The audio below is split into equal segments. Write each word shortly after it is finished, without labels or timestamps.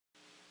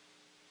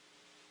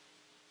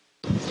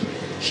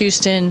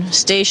Houston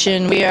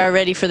Station, we are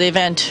ready for the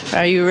event.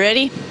 Are you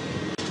ready?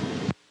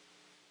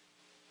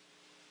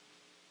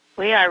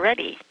 We are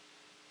ready.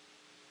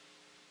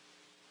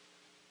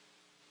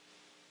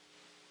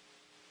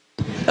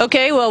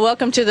 Okay, well,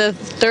 welcome to the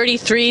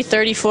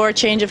 33-34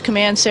 change of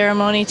command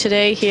ceremony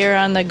today here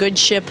on the Good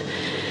Ship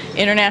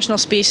International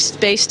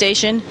Space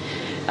Station.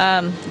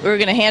 We're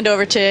going to hand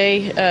over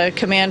today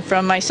command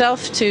from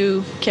myself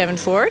to Kevin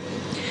Ford.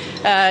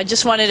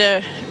 Just wanted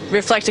to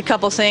reflect a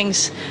couple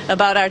things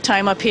about our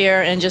time up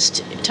here and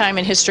just time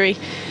in history.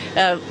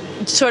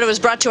 Sort of was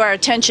brought to our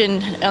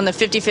attention on the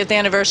 55th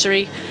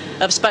anniversary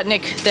of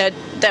Sputnik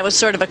that was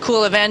sort of a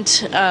cool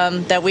event,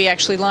 that we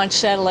actually launched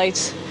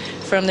satellites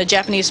from the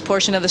Japanese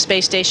portion of the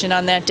space station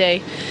on that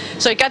day.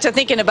 So I got to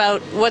thinking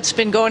about what's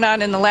been going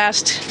on in the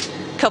last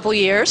couple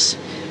years.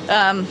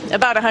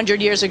 About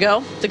 100 years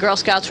ago, the Girl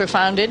Scouts were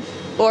founded,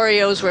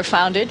 Oreos were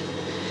founded.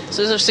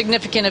 So those are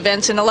significant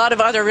events, and a lot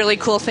of other really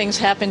cool things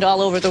happened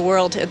all over the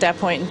world at that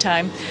point in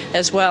time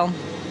as well.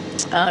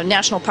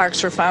 National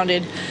parks were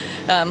founded.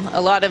 A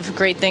lot of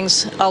great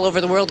things all over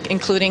the world,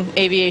 including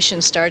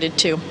aviation, started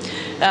too.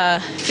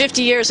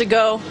 50 years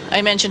ago,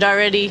 I mentioned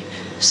already,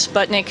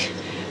 Sputnik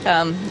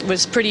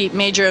was a pretty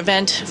major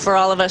event for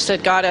all of us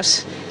that got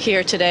us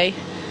here today.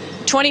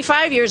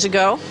 25 years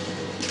ago,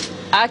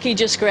 Aki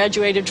just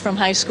graduated from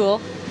high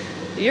school.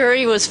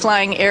 Yuri was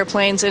flying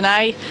airplanes, and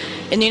I,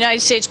 in the United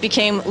States,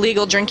 became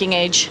legal drinking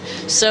age.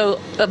 So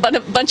a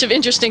bunch of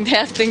interesting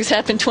things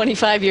happened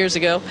 25 years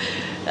ago.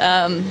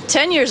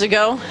 10 years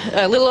ago,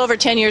 a little over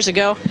 10 years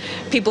ago,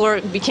 people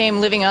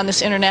became living on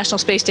this International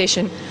Space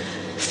Station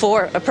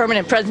for a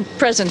permanent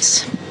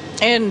presence.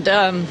 And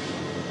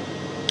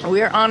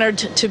we are honored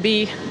to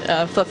be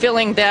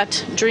fulfilling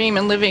that dream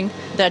and living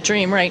that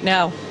dream right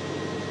now.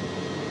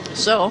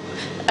 So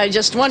I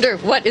just wonder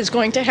what is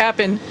going to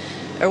happen,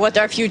 or what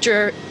our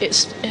future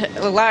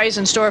lies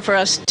in store for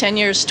us 10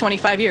 years,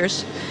 25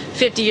 years,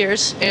 50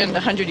 years, and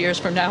 100 years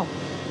from now.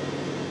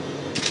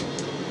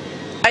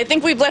 I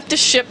think we've left this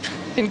ship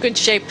in good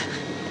shape,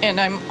 and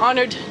I'm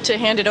honored to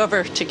hand it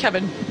over to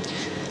Kevin.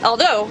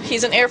 Although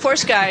he's an Air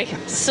Force guy,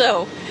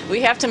 so we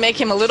have to make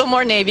him a little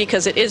more Navy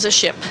because it is a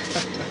ship.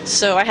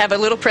 So I have a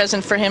little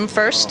present for him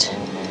first.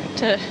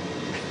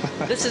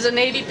 This is a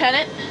Navy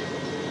pennant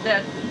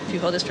that, if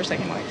you hold this for a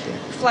second,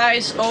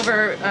 flies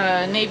over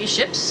Navy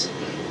ships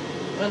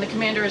when the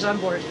commander is on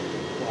board.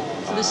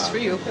 So this is for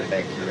you.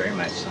 Thank you very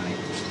much, Sonny.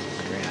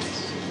 Very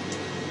nice.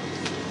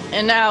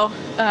 And now,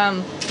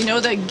 you know,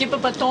 the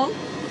Gibabaton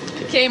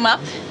came up,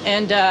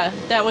 and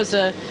that was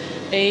a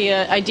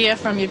idea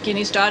from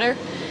Yevgeny's daughter.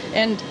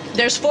 And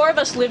there's 4 of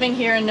us living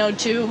here in Node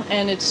 2,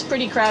 and it's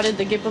pretty crowded.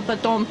 The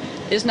Gibabaton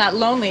is not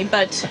lonely,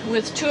 but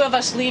with 2 of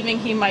us leaving,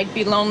 he might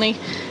be lonely.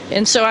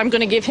 And so I'm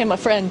going to give him a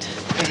friend.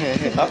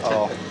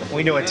 Uh-oh.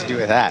 We know what to do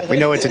with that. We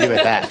know what to do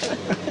with that.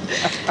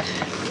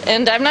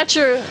 And I'm not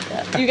sure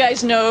you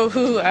guys know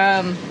who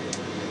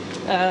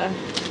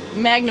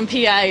Magnum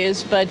PI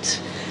is, but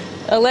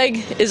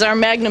Oleg is our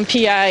Magnum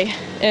PI,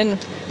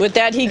 and with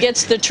that he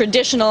gets the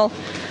traditional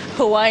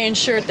Hawaiian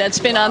shirt that's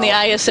been on the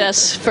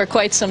ISS for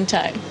quite some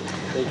time.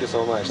 Thank you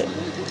so much.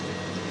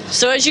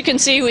 So as you can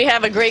see, we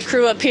have a great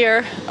crew up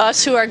here,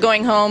 us who are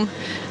going home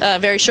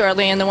very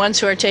shortly, and the ones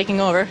who are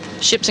taking over.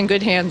 Ship's in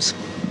good hands.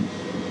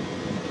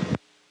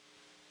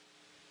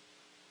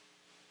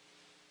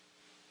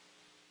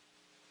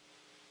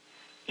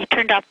 You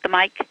turned off the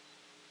mic.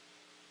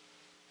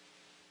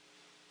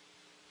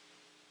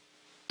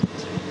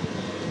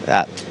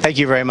 Thank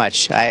you very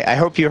much. I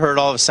hope you heard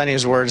all of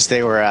Sonny's words.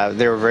 They were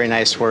very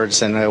nice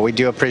words, and we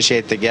do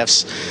appreciate the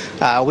gifts.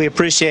 We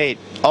appreciate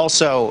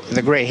also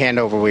the great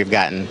handover we've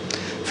gotten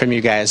from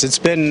you guys. It's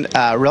been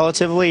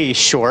relatively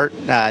short.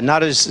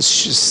 Not as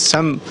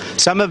some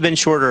have been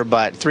shorter,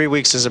 but 3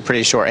 weeks is a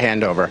pretty short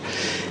handover.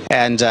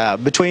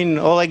 And between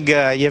Oleg,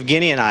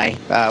 Yevgeny, and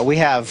I, we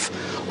have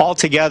all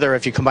together,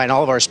 if you combine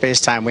all of our space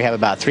time, we have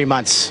about 3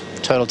 months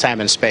total time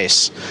in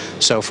space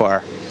so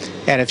far.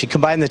 And if you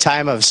combine the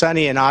time of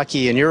Sonny and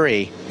Aki and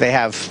Yuri, they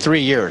have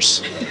 3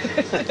 years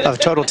of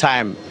total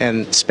time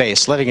in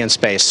space, living in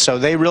space. So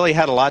they really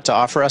had a lot to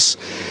offer us.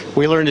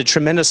 We learned a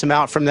tremendous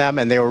amount from them,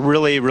 and they were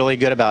really, really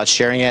good about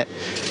sharing it.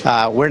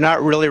 We're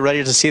not really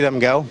ready to see them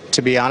go,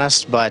 to be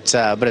honest, but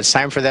it's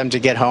time for them to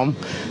get home.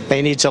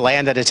 They need to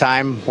land at a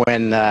time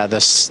when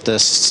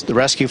the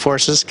rescue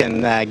forces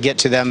can get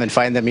to them and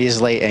find them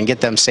easily and get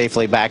them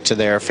safely back to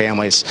their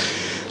families.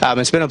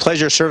 It's been a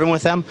pleasure serving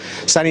with them.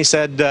 Sonny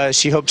said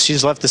she hopes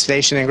she's left the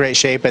station in great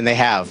shape, and they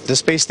have. The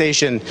space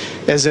station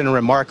is in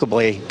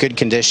remarkably good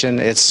condition.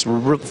 It's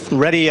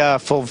ready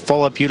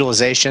full up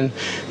utilization.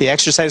 The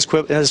exercise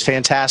equipment is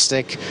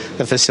fantastic.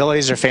 The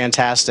facilities are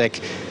fantastic.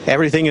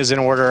 Everything is in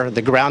order.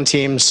 The ground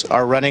teams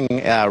are running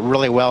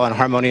really well and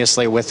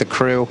harmoniously with the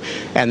crew,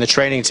 and the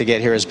training to get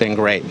here has been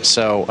great.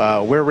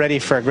 So we're ready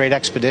for a great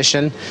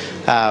expedition.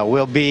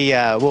 We'll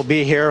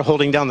be here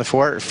holding down the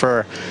fort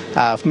for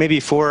maybe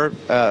four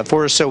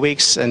or so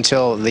weeks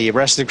until the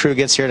rest of the crew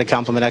gets here to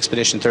complement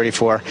Expedition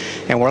 34,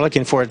 and we're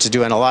looking forward to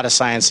doing a lot of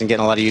science and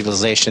getting a lot of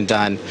utilization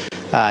done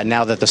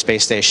now that the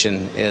space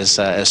station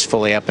is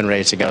fully up and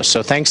ready to go.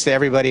 So thanks to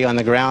everybody on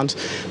the ground.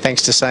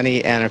 Thanks to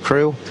Sunny and her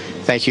crew.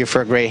 Thank you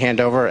for a great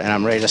handover, and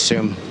I'm ready to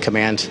assume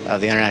command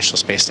of the International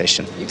Space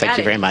Station. Thank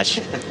you very much.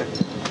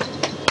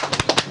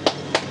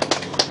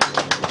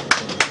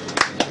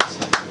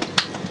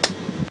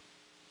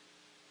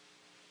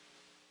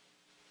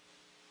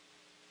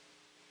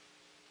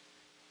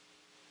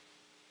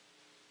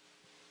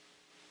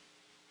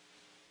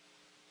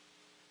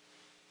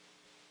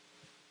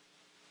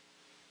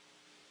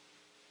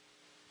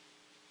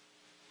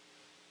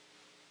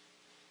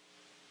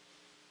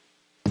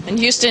 And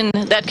Houston,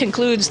 that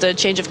concludes the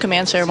change of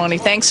command ceremony.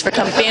 Thanks for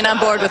being on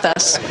board with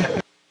us.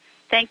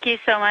 Thank you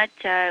so much.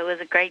 It was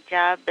a great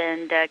job,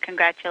 and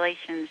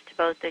congratulations to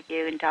both of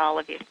you and to all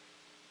of you.